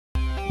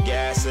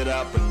gas it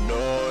up, but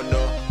no,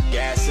 no.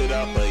 Gas it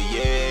up, but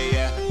yeah,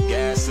 yeah.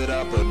 Gas it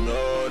up, but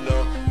no,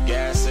 no.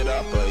 Gas it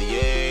up, but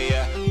yeah,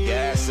 yeah.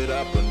 Gas it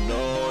up, but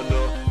no,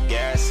 no.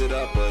 Gas it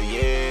up, but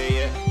yeah,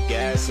 yeah.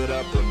 Gas it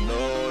up, but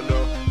no,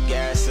 no.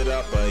 Gas it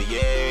up, but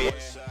yeah, yeah.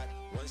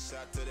 One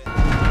shot to the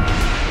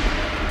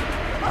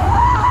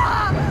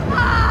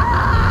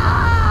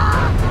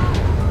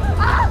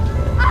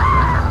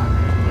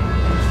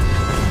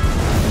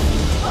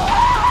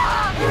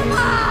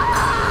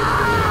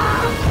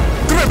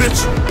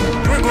bitch!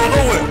 You ain't going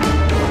nowhere!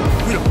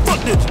 We the fuck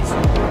ninjas!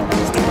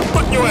 Stick my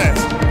foot in your ass!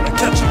 I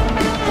catch you!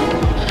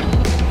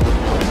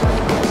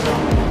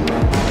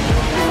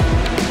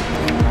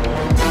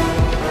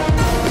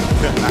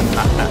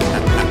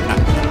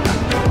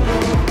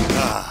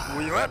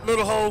 Where you at,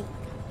 little hoe?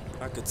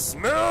 I could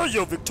smell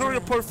your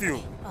Victoria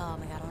perfume. Oh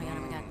my god, oh my god,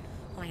 oh my god.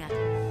 Oh my god.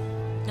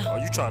 No. Are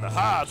you trying to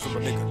hide from a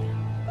nigga?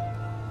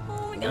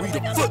 Oh my god. We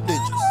the foot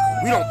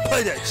ninjas. We don't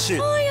play that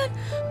shit. Oh my god.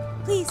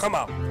 Please. Come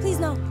out. Please,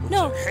 no. Put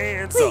No. your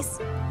hands Please.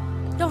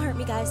 up. Don't hurt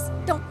me, guys.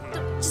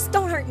 Just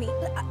don't hurt me.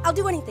 I'll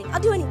do anything. I'll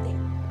do anything.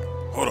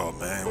 Hold on,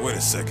 man. Wait a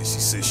second. She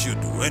said she'll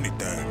do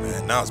anything,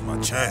 man. Now's my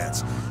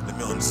chance. Let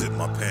me unzip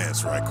my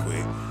pants right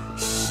quick.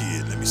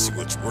 Shit, let me see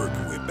what you're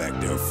working with back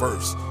there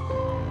first.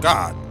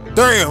 God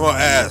damn, her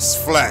ass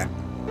flat.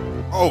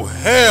 Oh,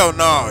 hell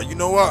no. You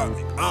know what?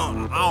 I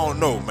don't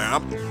know,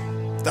 man.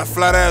 That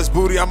flat ass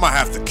booty, I might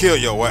have to kill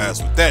your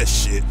ass with that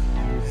shit.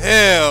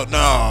 Hell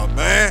no,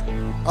 man.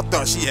 I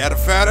thought she had a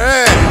fat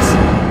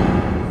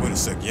ass. Wait a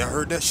second, y'all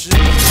heard that shit? I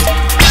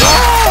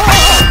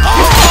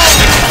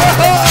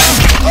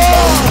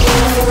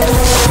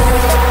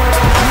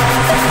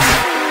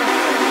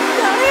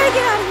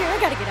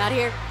gotta get out of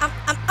here.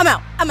 I'm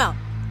out. I'm out.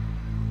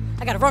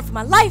 I gotta run for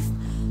my life.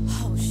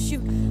 Oh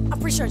shoot. I'm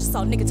pretty sure I just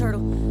saw a nigga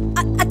turtle.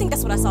 I think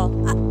that's what I saw.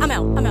 I'm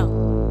out. I'm out.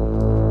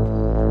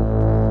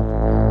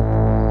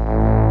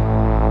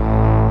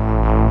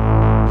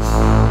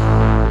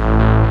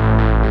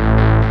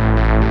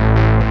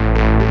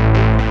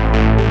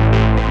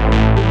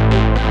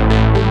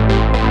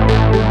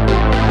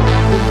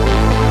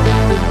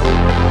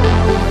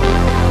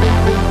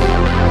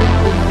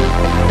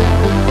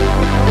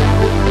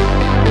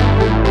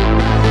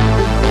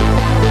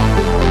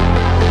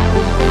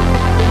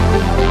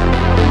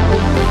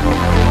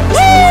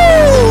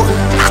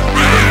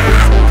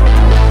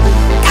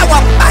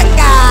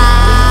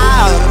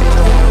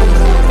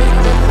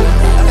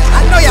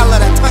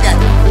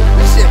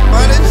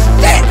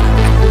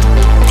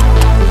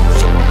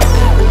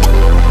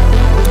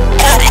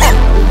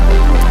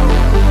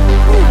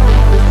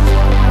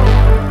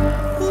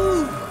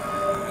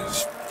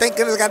 Thank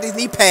goodness I got these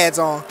knee pads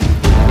on. Stole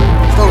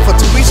it for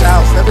Twisha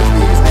house. That bitch be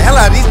using the hell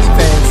out of these knee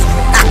pads.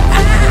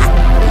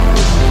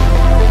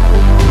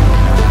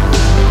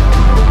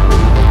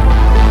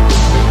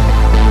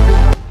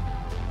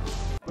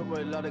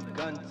 A lot of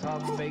gun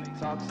talk, fake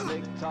talk,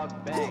 slick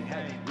talk, bang.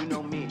 Hey, you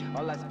know me,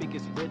 all I speak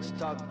is rich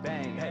talk,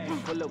 bang. Hey,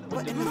 pull up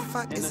What in the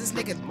fuck is this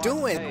nigga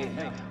doing?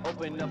 Hey,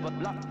 open up a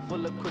block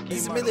full of cookie.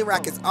 This Millie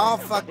Rock is all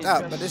fucked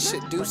up, but this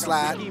shit do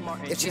slide.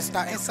 If you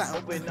start in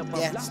something,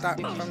 yeah, start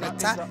from the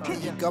top,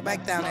 you go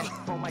back down it.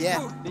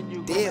 Yeah,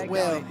 did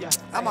well.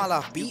 I'm all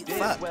off beat,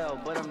 fuck.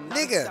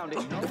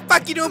 Nigga, the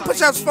fuck you doing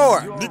push-ups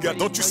for? Nigga,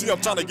 don't you see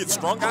I'm trying to get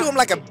stronger? You do them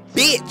like a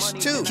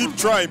bitch, too. Keep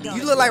trying me.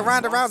 You look like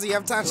Ronda Rousey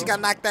every time she got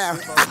knocked down.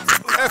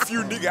 F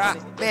you,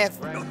 nigga. Man,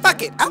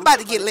 fuck it. I'm about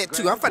to get lit,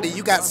 too. I'm finna,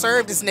 you got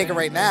served this nigga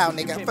right now,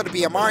 nigga. I'm finna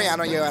be a Marion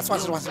on your ass.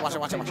 Watch it, watch it, watch it,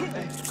 watch it, watch it.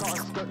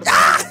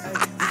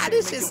 Ah,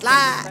 this shit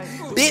slide.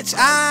 Bitch,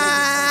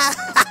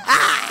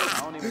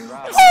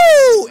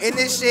 Woo! In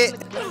this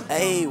shit.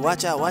 Hey,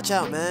 watch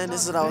out, man.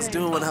 This is what I was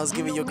doing when I was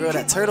giving your girl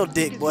that turtle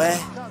dick, boy.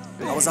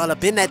 I was all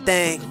up in that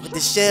thing with the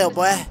shell,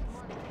 boy.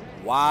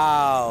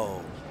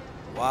 Wow.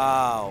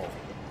 Wow.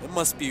 It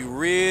must be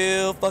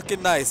real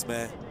fucking nice,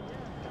 man.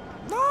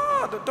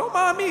 Nah, don't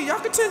mind me. Y'all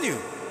continue.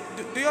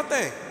 Do your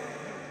thing.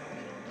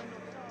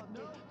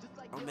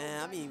 Oh,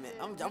 man, I mean, man,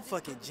 I'm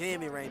fucking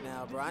jamming right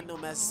now, bro. I know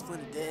Master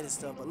Splinter dead and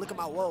stuff, but look at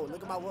my woe.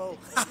 Look at my woe.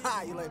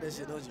 You like that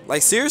shit, don't you?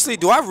 Like, seriously,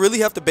 do I really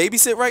have to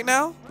babysit right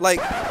now? Like,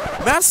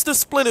 Master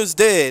Splinter's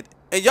dead,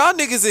 and y'all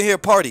niggas in here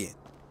partying.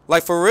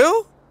 Like, for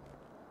real?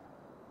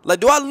 Like,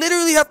 do I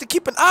literally have to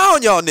keep an eye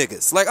on y'all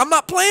niggas? Like, I'm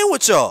not playing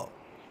with y'all.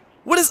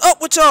 What is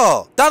up with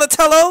y'all?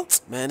 Donatello?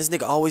 Man, this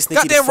nigga always think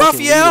goddamn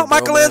Raphael?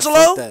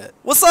 Michelangelo?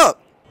 What's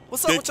up?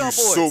 What's up with y'all boys?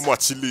 Thank you so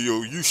much,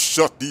 Leo. You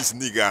shut these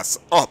niggas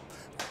up.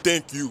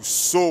 Thank you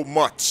so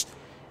much.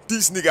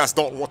 These niggas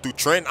don't want to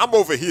train. I'm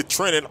over here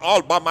training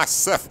all by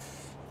myself.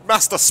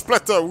 Master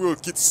Splinter will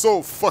get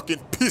so fucking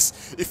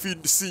pissed if he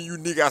see you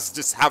niggas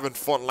just having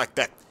fun like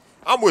that.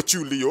 I'm with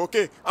you, Leo,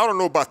 okay? I don't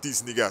know about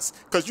these niggas,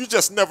 because you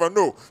just never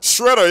know.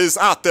 Shredder is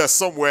out there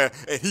somewhere,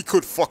 and he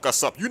could fuck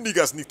us up. You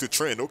niggas need to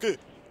train, okay?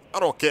 I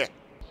don't care.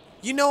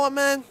 You know what,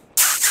 man?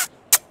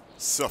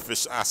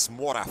 Selfish ass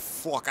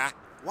motherfucker.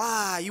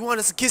 Why? You want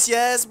us to kiss your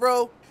ass,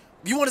 bro?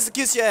 You want us to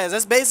kiss your ass.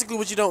 That's basically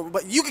what you don't.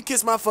 But you can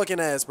kiss my fucking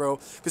ass, bro.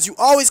 Because you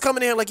always come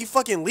in here like you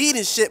fucking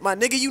leading shit, my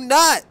nigga. You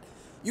not.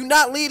 You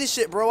not leading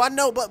shit, bro. I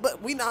know,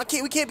 but we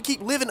can't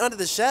keep living under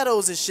the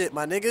shadows and shit,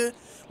 my nigga.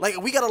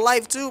 Like, we got a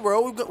life too,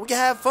 bro. We can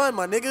have fun,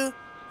 my nigga.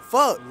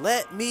 Fuck,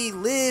 let me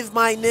live,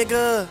 my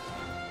nigga.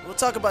 We'll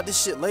talk about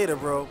this shit later,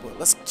 bro. But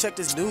let's check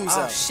this news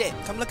out. Oh shit,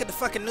 come look at the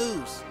fucking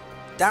news.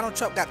 Donald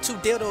Trump got 2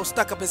 dildos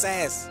stuck up his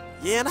ass.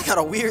 Yeah, and I got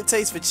a weird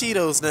taste for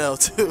Cheetos now,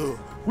 too.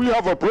 We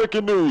have a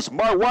breaking news.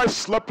 My wife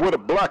slept with a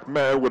black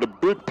man with a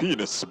big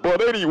penis.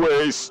 But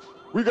anyways,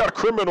 we got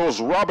criminals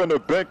robbing a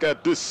bank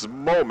at this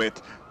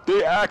moment.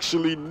 They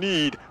actually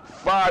need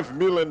 $5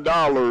 million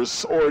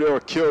or they'll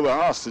kill the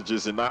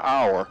hostages in an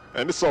hour.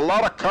 And it's a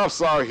lot of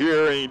cops out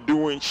here ain't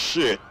doing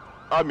shit.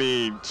 I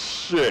mean,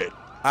 shit.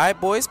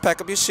 Alright, boys,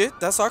 pack up your shit.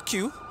 That's our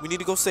cue. We need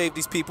to go save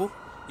these people.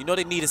 You know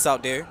they need us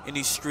out there in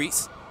these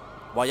streets.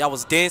 While y'all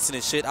was dancing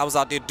and shit, I was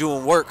out there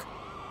doing work.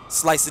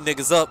 Slicing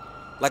niggas up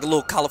like a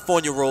little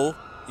California roll.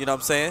 You know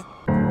what I'm saying?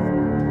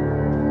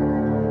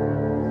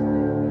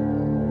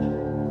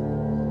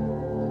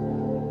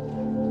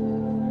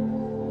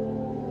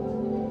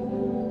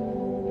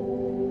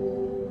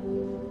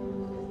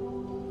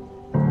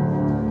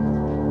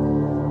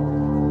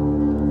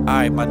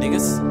 Alright, my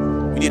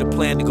niggas. We need a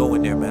plan to go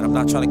in there, man. I'm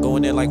not trying to go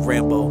in there like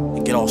Rambo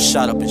and get all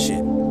shot up and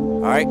shit.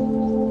 Alright?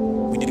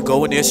 We need to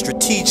go in there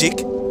strategic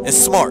and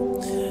smart.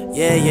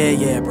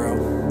 Yeah, bro.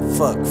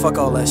 Fuck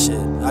all that shit.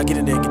 I'll get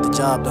in there and get the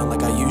job done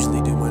like I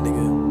usually do, my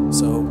nigga.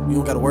 So, you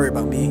don't gotta worry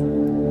about me.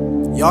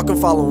 Y'all can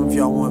follow him if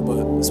y'all want,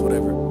 but it's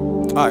whatever.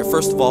 Alright,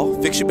 first of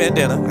all, fix your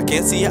bandana. I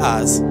can't see your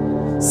eyes.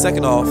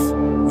 Second off,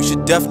 we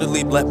should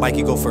definitely let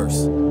Mikey go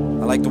first.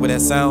 I like the way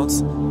that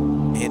sounds.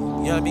 And, you know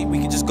what I mean? We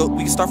can just go,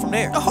 we can start from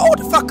there. Hold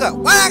the fuck up.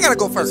 Why I gotta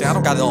go first? See, I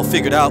don't got it all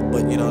figured out,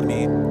 but you know what I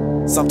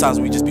mean? Sometimes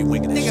we just be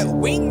winging that Nigga, shit.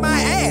 wing my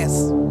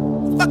ass.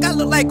 Fuck I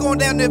look like going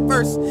down there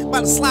first,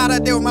 about to slide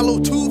out there with my little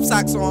tube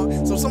socks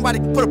on, so somebody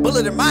can put a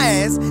bullet in my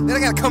ass. Then I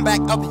gotta come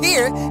back up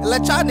here and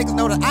let y'all niggas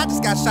know that I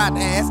just got shot in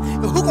the ass.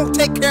 And who gonna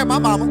take care of my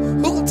mama?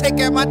 Who gonna take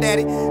care of my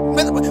daddy?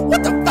 What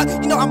the fuck?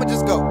 You know, I'ma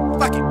just go.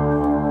 Fuck it.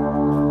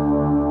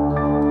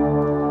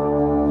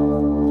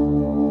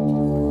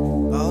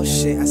 Oh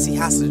shit, I see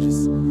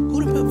hostages.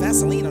 Who done put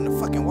Vaseline on the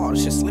fucking wall?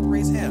 This shit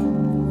slippery as hell.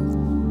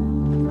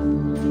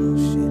 Oh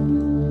shit.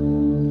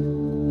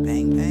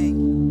 Bang,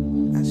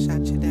 bang. I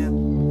shot you down.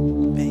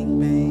 Bang,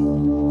 bang.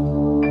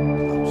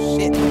 Oh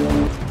shit.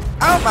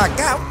 Oh my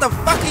god, what the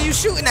fuck are you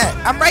shooting at?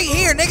 I'm right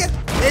here, nigga.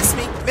 Miss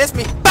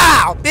me.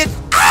 Bow, bitch.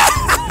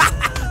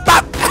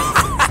 Bop.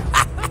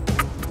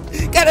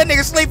 Got that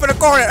nigga sleep in the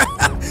corner.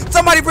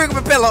 Somebody bring him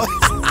a pillow.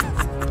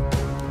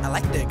 I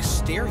like the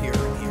exterior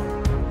in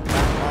here.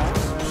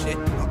 Shit,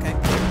 okay.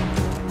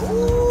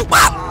 Ooh,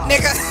 bop,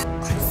 nigga. I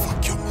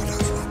fuck your mother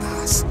in the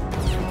ass.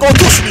 Go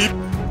to sleep.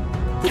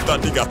 Put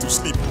that nigga to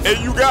sleep. Hey,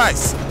 you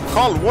guys,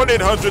 call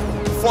 1-800.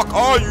 Fuck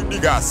all you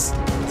niggas.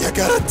 You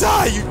gotta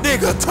die, you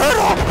nigga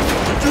turtle.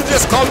 Did you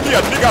just call me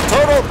a nigga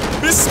turtle?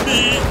 Miss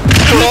me,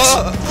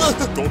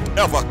 bitch. Don't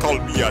ever call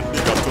me a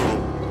nigga turtle.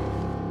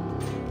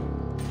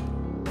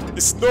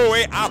 It's no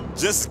way I'll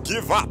just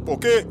give up,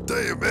 okay?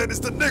 Damn, man, it's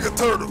the nigga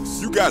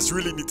turtles. You guys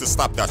really need to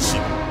stop that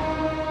shit.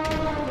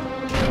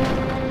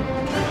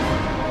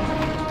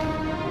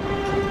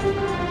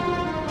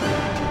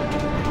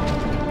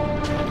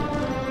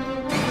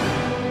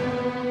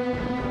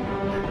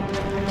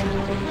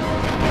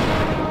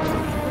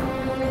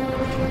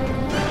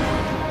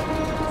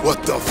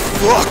 What the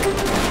fuck?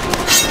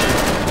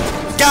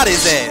 Got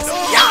his ass.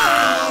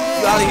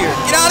 Yeah. You out of here.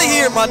 Get out of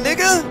here, my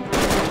nigga.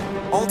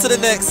 On to the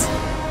next.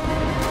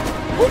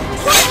 What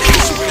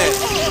nigga shooting at?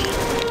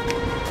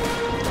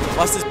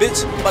 Watch this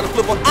bitch. I'm about to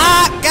flip on.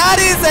 I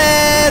got his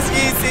ass. You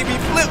ain't seen me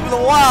flip in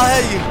a while,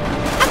 have you?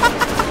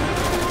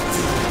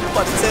 I'm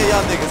about to tell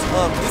y'all niggas,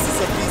 this is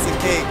a piece of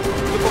cake.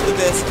 Flip on the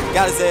desk.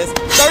 Got his ass.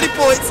 30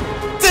 points.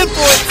 10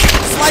 points.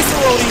 Slice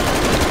of roni.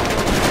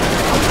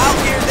 I'm out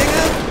here,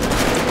 nigga.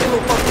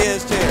 Little funky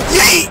ass chair.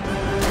 Yeet!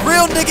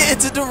 Real nigga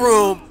entered the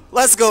room.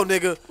 Let's go,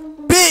 nigga.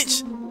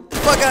 Bitch!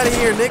 Fuck out of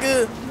here,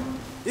 nigga.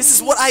 This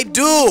is what I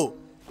do.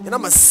 And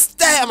I'ma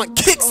stab. I'ma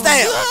kick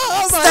stab.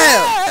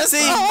 Stab.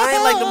 See? I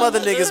ain't like them other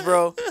niggas,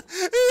 bro.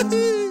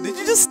 Did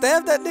you just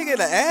stab that nigga in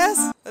the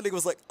ass? That nigga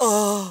was like,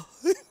 oh.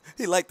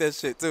 He liked that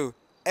shit, too.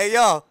 Hey,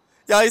 y'all.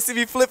 Y'all see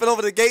me flipping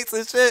over the gates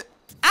and shit?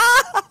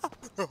 Ah!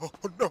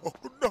 No.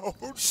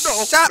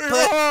 Shot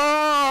put.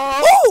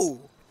 Woo!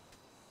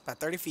 About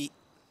 30 feet.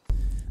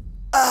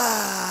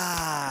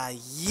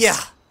 Yeah.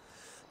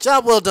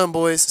 Job well done,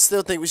 boys.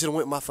 Still think we should have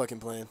went with my fucking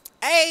plan.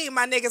 Hey,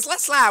 my niggas,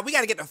 let's slide. We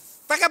gotta get the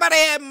fuck up out of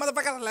here,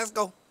 motherfucker. Let's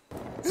go.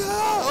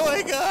 Oh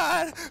my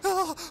god.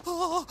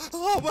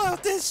 Oh,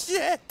 about this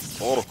shit.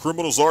 All the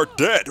criminals are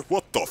dead.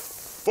 What the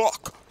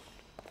fuck?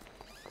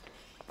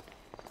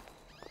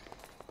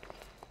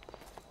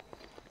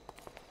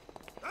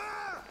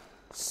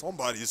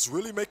 Somebody is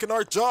really making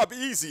our job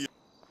easy.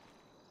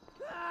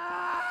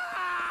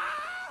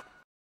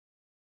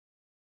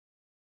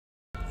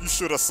 You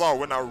should have saw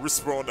when I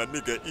whispered on that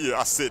nigga ear.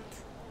 I said,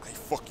 I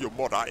fuck your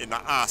mother in the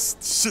ass.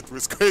 Shit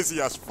was crazy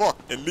as fuck.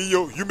 And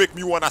Leo, you make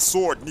me want a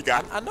sword,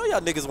 nigga. I know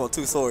y'all niggas want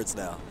 2 swords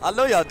now. I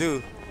know y'all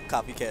do.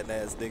 Copycat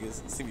ass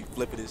niggas. See me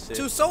flipping this shit.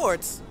 2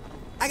 swords.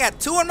 I got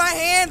 2 in my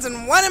hands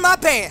and 1 in my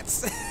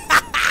pants.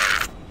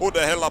 Hold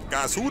the hell up,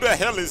 guys. Who the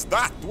hell is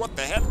that? What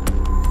the hell?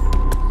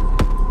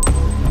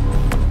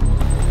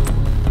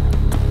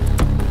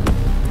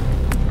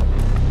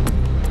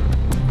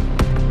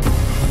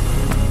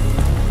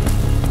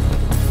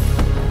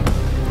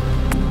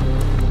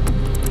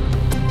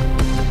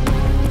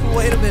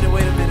 Wait a minute,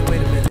 wait a minute, wait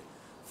a minute.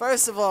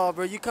 First of all,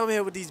 bro, you come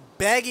here with these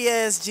baggy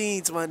ass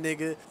jeans, my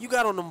nigga. You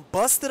got on them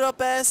busted up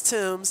ass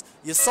Timbs.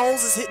 Your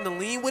soles is hitting the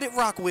lean with it,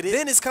 rock with it.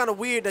 Then it's kind of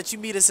weird that you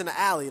meet us in the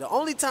alley. The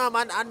only time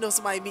I know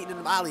somebody meeting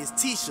in the alley is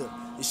Tisha.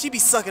 And she be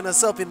sucking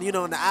us up in, you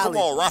know, in the alley.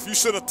 Come on, Ralph. You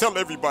shouldn't tell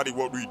everybody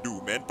what we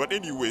do, man. But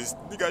anyways,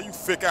 nigga, you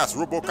fake ass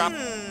Robocop.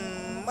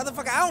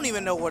 Motherfucker, I don't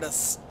even know where to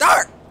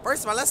start.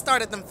 First of all, let's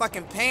start at them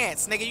fucking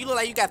pants. Nigga, you look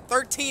like you got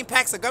 13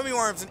 packs of gummy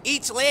worms in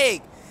each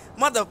leg.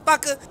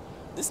 Motherfucker.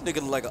 This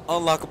nigga look like an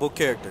unlockable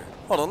character.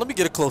 Hold on, let me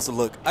get a closer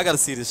look. I gotta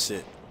see this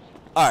shit.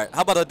 Alright,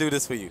 how about I do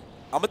this for you?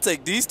 I'm gonna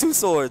take these 2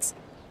 swords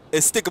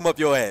and stick them up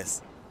your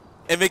ass.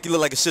 And make you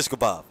look like a shish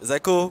kebab. Is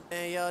that cool?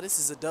 Man, y'all, this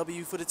is a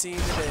W for the team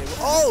today.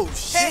 Oh,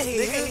 shit,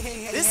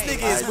 nigga. This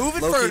nigga is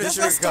moving Low-key, furniture.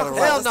 this nigga got a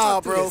Hell rock. nah,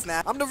 Let's do bro. this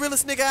now. I'm the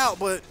realest nigga out,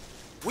 but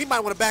we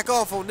might want to back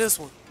off on this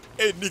one.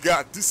 Hey,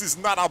 nigga, this is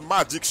not a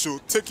magic show.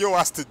 Take your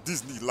ass to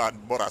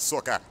Disneyland, mother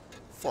sucker.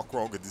 Fuck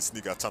wrong with this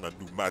nigga trying to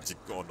do magic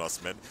on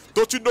us, man.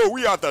 Don't you know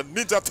we are the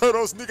Ninja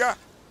Turtles, nigga?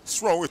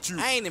 What's wrong with you?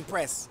 I ain't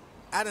impressed.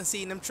 I done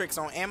seen them tricks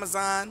on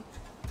Amazon,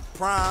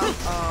 Prime.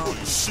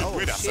 Holy shit,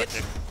 wait a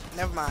second.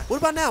 Never mind. What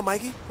about now,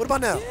 Mikey? What about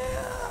now?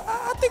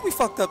 I think we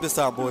fucked up this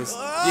time, boys.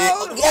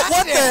 Oh,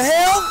 What the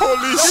hell?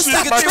 Holy This shit,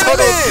 nigga my tripping.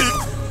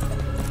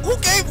 turtle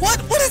Who gave what?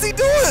 What is he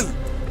doing?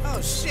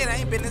 Oh shit, I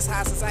ain't been this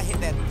high since I hit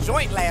that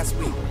joint last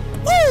week.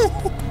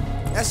 Woo!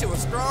 That shit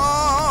was strong.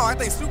 I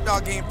think Snoop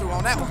Dogg came through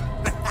on that one.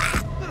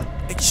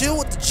 Hey, chill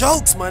with the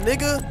jokes, my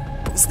nigga.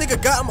 This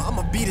nigga got him. I'm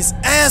gonna beat his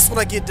ass when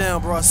I get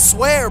down, bro. I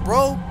swear,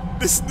 bro.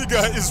 This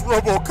nigga is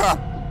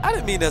Robocop. I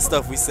didn't mean that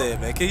stuff we said,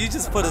 man. Can you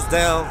just put us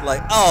down?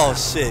 Like, oh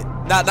shit.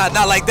 Not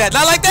like that.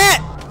 Not like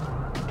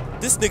that!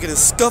 This nigga done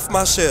scuffed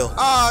my shell.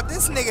 Oh,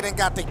 this nigga done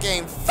got the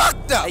game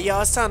fucked up. Hey,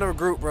 y'all, it's time to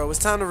regroup, bro. It's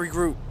time to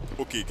regroup.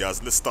 Okay,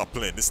 guys, let's stop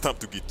playing. It's time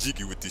to get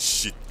jiggy with this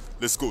shit.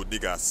 Let's go,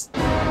 niggas.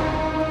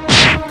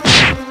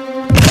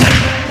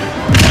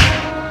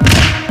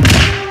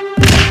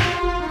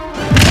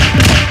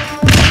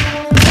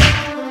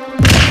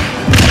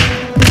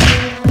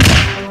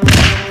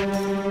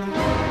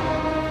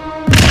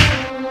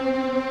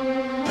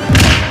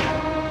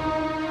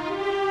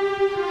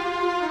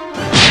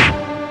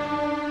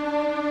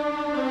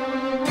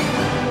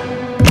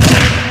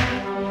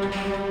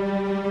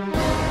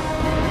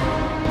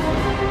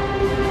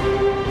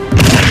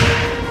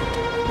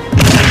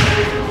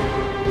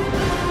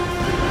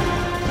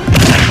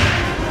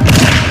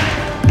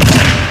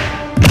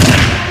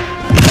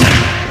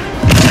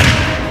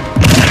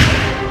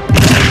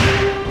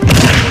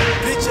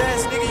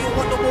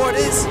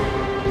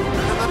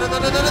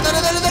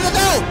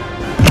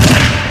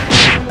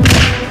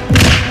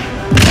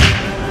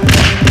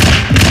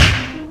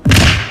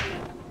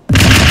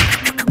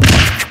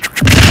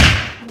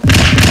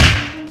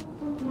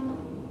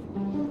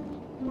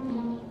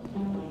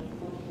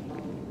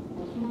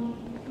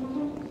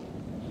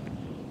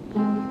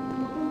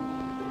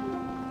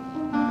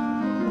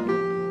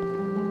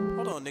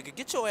 Nigga,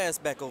 get your ass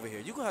back over here.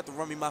 You gonna have to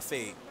run me my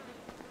fade.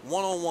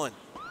 One-on-one.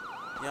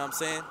 You know what I'm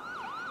saying?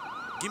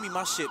 Give me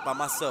my shit by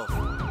myself.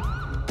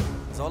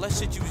 Cause all that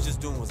shit you was just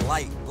doing was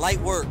light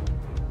work.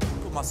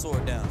 Put my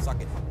sword down so I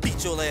can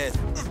beat your ass.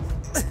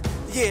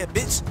 Yeah,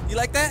 bitch. You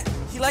like that?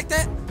 You like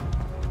that?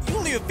 You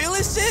don't even feel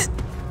this shit?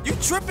 You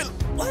tripping?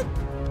 What?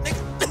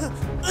 Nigga.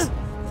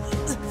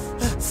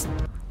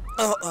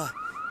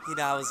 You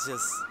know, I was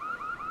just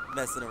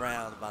messing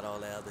around about all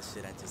that other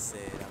shit I just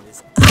said. I'm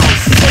just, oh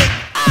shit!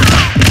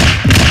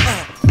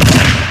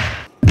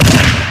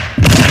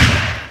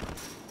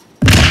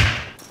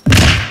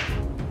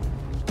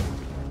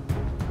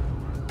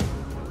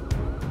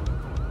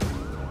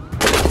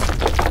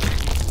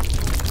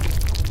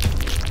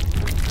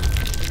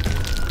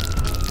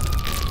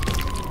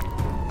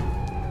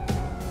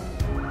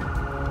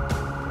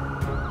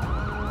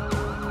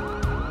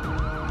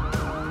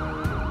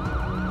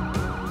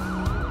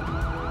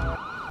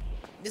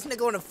 This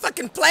nigga wanna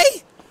fucking play?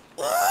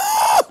 Woo!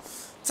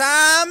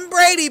 Tom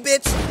Brady,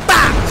 bitch.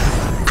 Bah!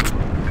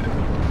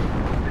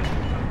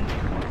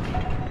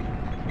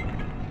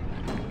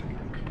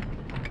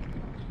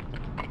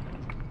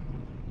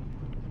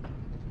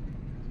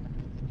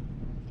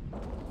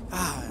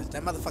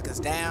 That motherfucker's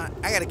down.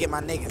 I gotta get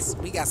my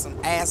niggas. We got some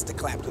ass to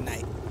clap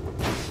tonight.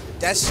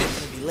 That shit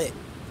gonna be lit.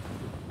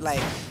 Like,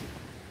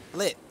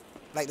 lit.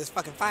 Like there's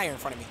fucking fire in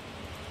front of me.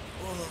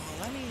 Oh,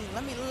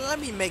 let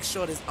me make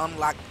sure this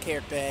unlocked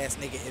character ass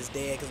nigga is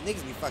dead, cause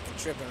niggas be fucking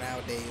tripping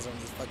nowadays on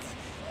these fucking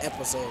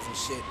episodes and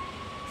shit.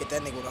 Hit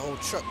that nigga with a whole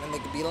truck, that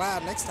nigga be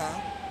alive next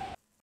time.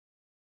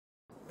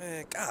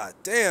 Man, god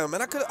damn,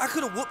 man, I could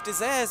have whooped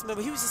his ass, man,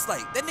 but he was just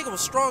like, that nigga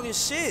was strong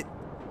as shit.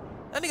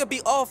 That nigga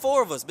beat all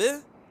four of us,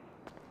 man.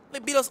 They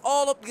beat us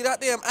all up the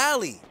goddamn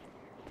alley.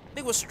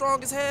 Nigga was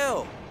strong as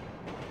hell.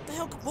 What the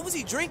hell? What was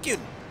he drinking?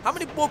 How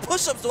many more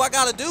push-ups do I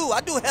gotta do?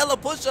 I do hella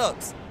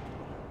push-ups.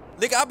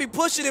 Nigga, I be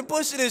pushing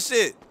and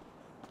shit.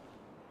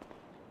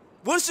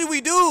 What should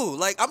we do?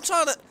 Like, I'm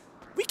trying to...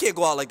 We can't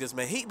go out like this,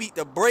 man. He beat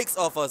the brakes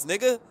off us,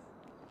 nigga.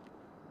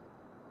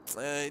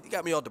 Man, you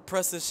got me all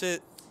depressed and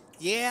shit.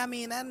 Yeah, I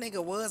mean, that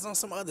nigga was on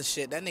some other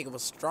shit. That nigga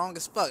was strong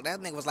as fuck.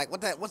 That nigga was like,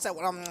 what's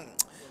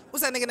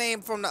that nigga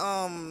name from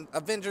the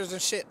Avengers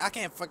and shit? I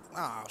can't fuck.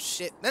 Oh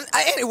shit.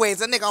 Anyways,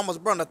 that nigga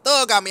almost brought a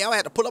thug on me. I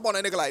had to pull up on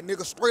that nigga like,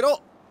 nigga, straight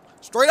up,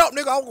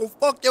 nigga. I'm gonna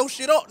fuck your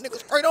shit up, nigga,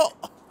 straight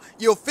up.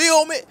 You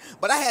feel me?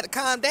 But I had to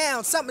calm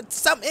down.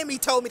 Something in me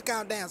told me to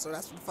calm down. So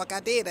that's what the fuck I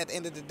did. At the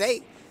end of the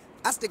day,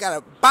 I still got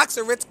a box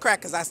of Ritz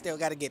crackers I still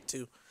got to get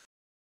to.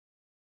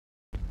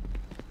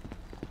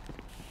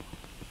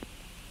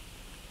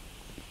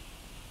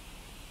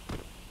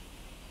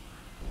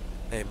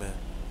 Hey, man.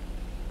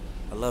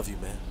 I love you,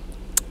 man.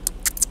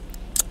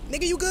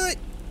 Nigga, you good?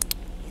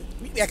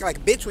 You be acting like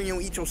a bitch when you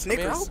don't eat your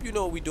Snickers. Man, I hope you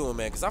know what we doing,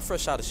 man, because I'm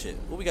fresh out of shit.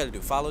 What we got to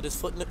do? Follow this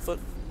foot?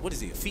 What is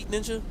he, a feet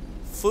ninja?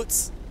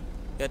 Foots?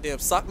 Goddamn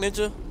sock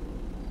ninja?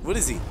 What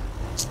is he?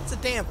 It's a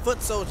damn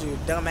foot soldier, you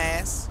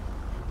dumbass.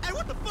 Hey,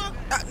 what the fuck?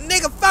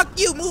 Nigga, fuck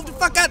you. Move the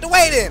fuck out the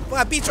way then before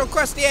I beat your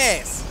crusty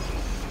ass.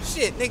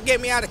 Shit, nigga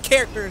get me out of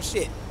character and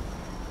shit.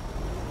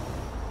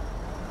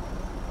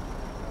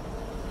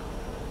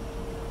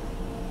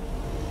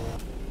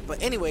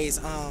 But anyways,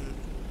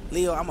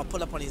 Leo, I'm gonna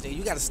pull up on these niggas.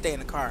 You gotta stay in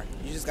the car.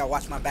 You just gotta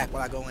watch my back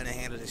while I go in and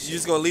handle this shit. You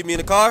just gonna leave me in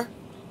the car?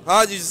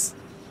 Huh? You just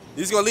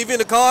gonna leave me in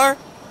the car?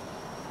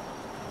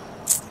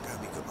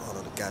 Got me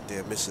on the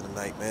goddamn mission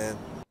tonight, man.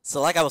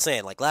 So like I was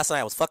saying, like last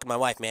night I was fucking my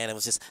wife, man. It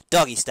was just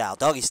doggy style,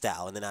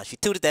 and then she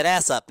tooted that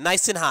ass up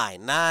nice and high,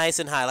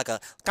 like a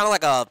kind of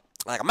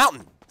like a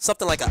mountain,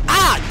 something like a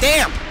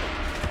damn.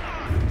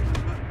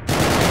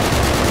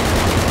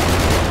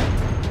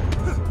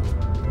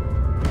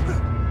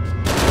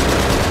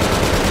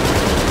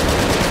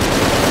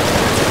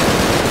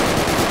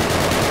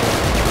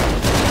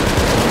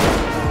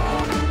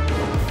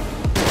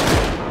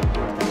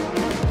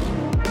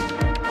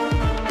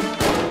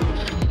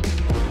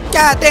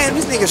 God damn,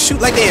 these niggas shoot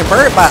like they in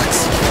Bird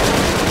Box.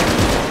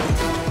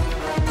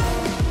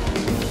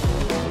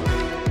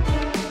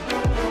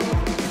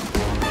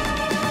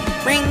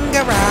 Ring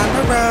around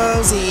the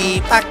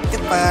rosy, pocket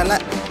full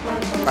of...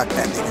 Fuck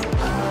that nigga.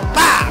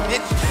 Bah,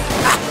 bitch!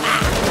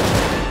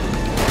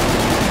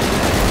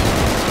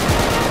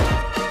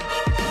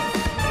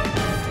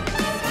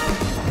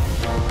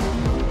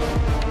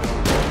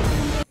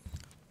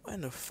 What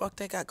in the fuck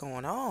they got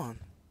going on?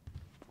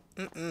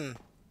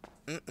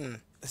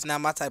 It's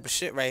not my type of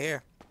shit right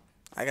here.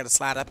 I gotta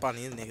slide up on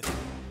these niggas.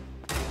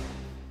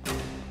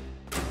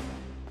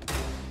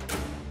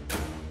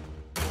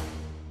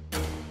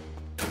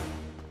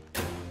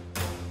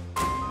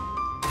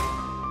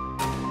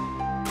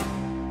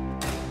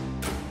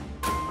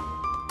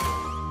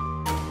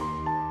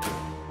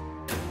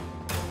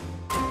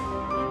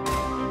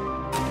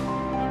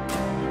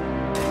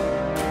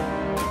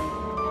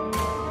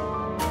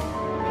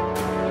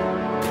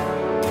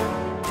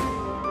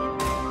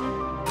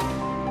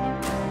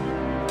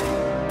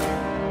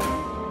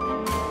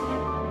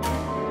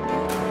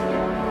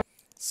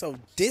 So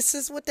this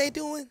is what they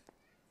doing?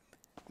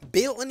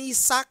 Building these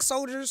sock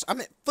soldiers? I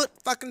mean foot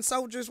fucking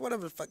soldiers?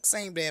 Whatever the fuck,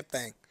 same damn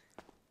thing.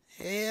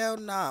 Hell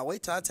nah.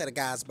 Wait till I tell the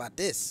guys about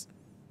this.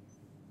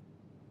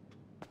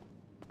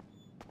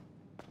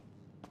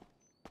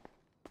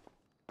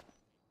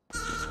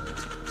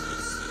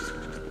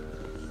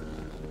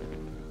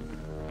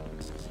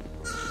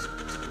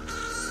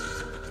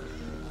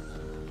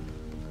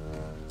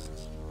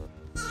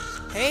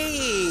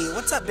 Hey,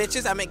 what's up,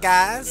 bitches? I mean,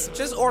 guys,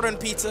 just ordering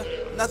pizza.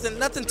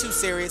 Nothing too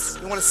serious.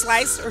 You want a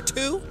slice or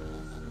two?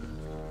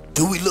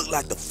 Do we look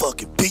like the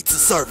fucking pizza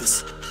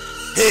service?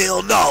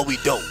 Hell no, we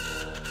don't.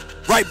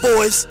 Right,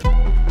 boys?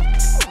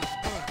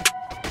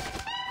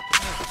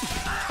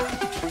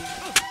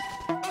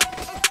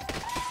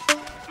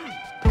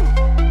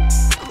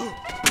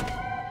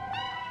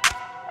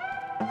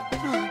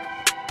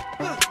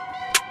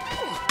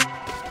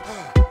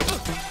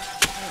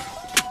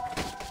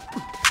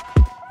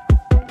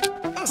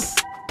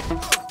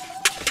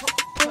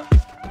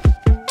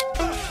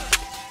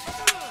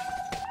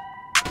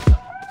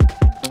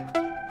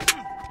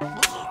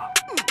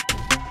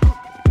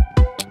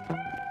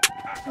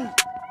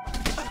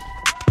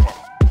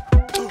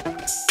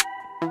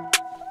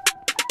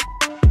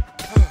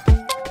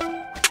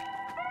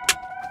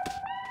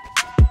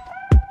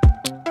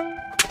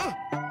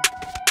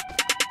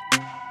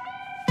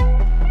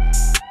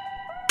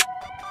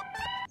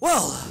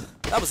 Well,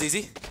 that was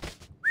easy.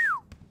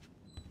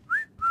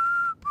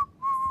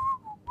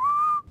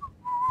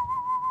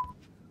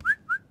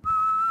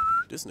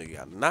 This nigga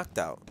got knocked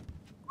out.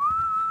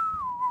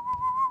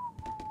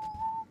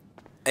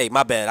 Hey,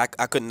 my bad.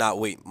 I could not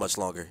wait much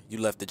longer. You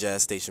left the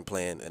jazz station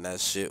playing, and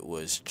that shit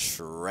was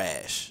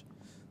trash.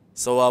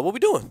 So, what we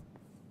doing?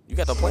 You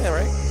got the plan,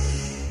 right?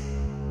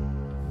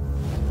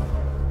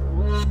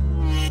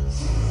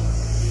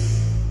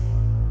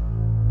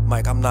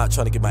 Mike, I'm not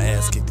trying to get my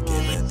ass kicked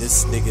again, man.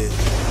 This nigga is...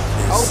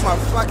 Oh my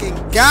fucking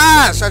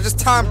gosh! I just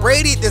Tom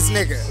Brady'd this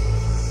nigga.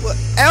 What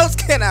else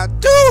can I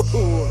do?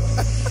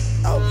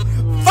 Oh,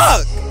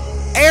 fuck!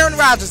 Aaron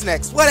Rodgers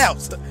next. What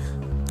else?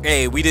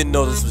 Hey, we didn't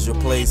know this was your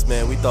place,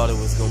 man. We thought it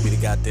was gonna be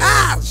the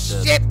goddamn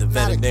shit! the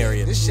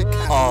veterinarian. This shit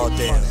kinda Oh fun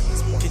damn! at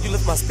this point. Can you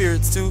lift my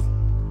spirits too?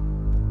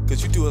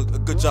 Cause you do a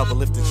good job of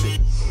lifting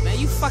shit. Man,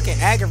 you fucking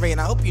aggravating.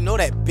 I hope you know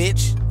that,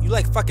 bitch. You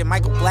like fucking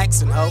Michael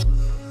Blackson, ho.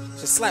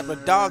 Just slap a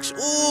dog.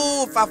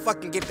 Ooh, if I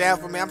fucking get down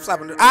for me, I'm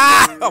slapping the.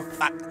 Ah! Oh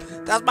fuck!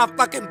 That's my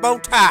fucking bow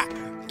tie.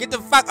 Get the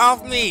fuck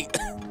off me!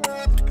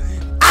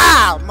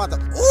 Ah, mother.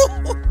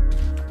 Ooh.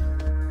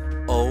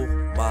 Oh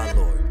my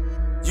lord!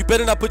 You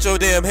better not put your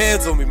damn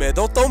hands on me, man.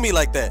 Don't throw me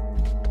like that.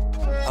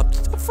 I'm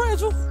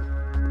fragile.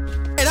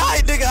 And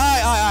nigga,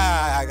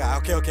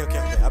 okay.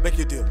 I make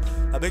you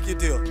a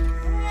deal.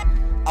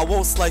 I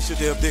won't slice your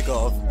damn dick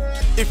off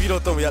if you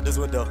don't throw me out this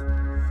window.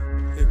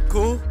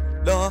 Cool?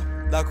 No,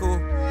 not cool.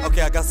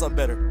 Okay, I got something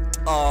better.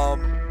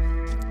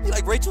 You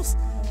like Rachel's?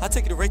 I'll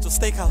take you to Rachel's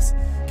Steakhouse.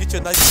 Get you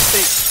a nice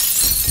steak.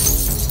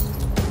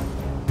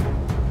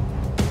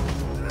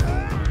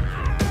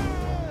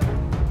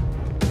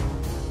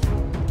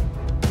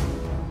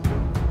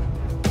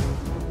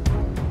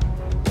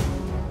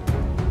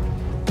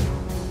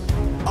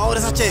 Oh,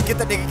 that's our chance. Get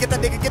that nigga.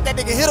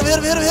 Hit him.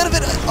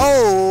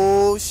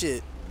 Oh,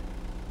 shit.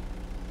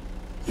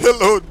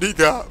 Hello,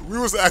 nigga. We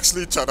was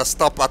actually trying to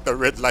stop at the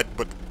red light,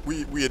 but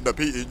we ended up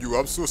hitting you.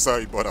 I'm so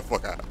sorry,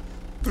 motherfucker.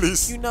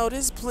 Please. You know,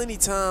 there's plenty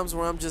times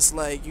where I'm just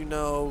like, you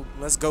know,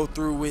 let's go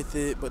through with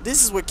it. But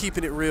this is where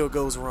keeping it real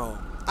goes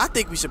wrong. I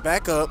think we should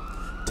back up,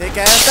 take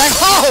ass back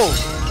home.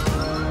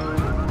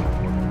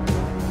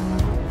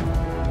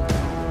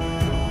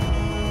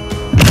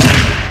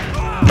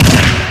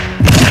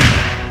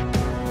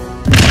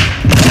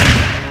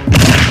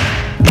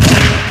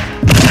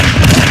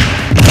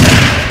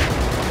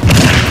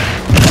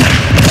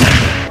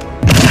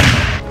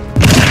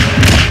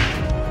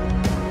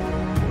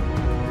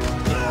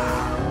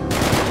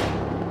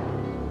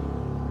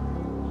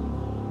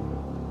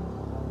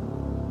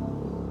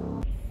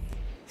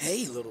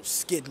 Hey, little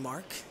skid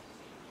mark.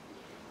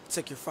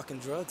 Took your fucking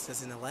drugs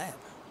that's in the lab.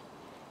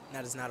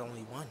 Now there's not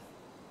only one,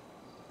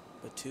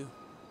 but two.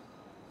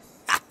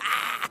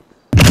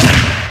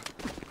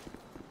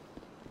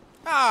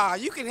 Ah,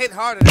 you can hit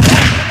harder than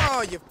that. Come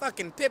on, you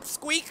fucking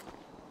pipsqueak.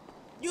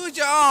 Use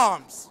your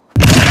arms.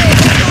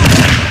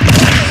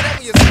 That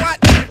when you squat,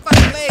 your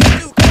fucking legs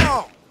too. Come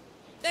on.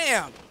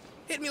 Damn.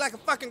 Hit me like a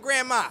fucking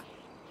grandma.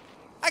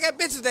 I got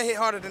bitches that hit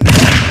harder than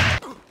that.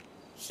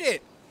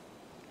 Shit.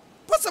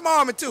 Put some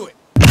arm into it.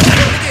 Do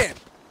it again.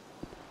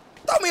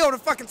 Throw me over the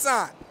fucking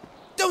sign.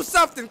 Do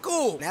something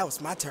cool. Now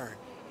it's my turn.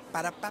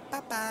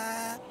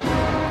 Ba-da-ba-ba-ba.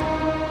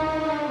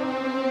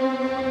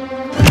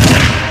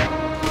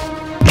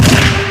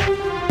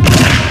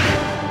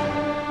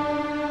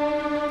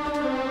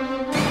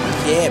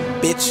 Yeah,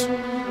 bitch.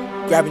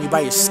 Grabbing you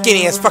by your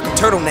skinny ass fucking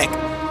turtleneck.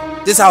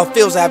 This is how it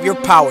feels to have your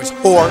powers,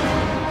 whore.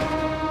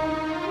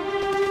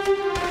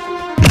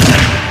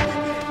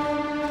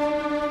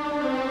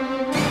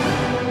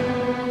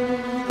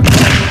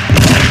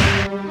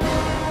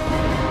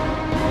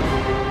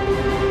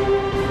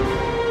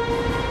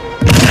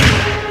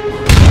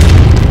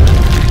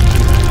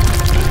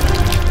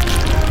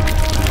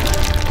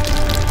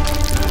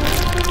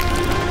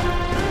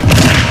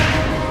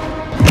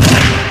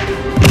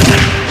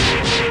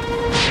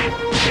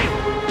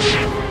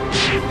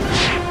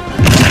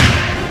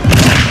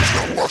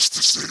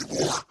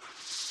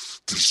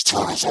 These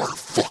turtles are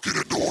fucking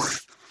annoying.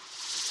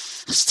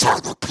 It's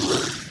time to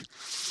play.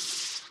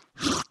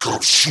 Here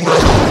comes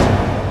Shredder.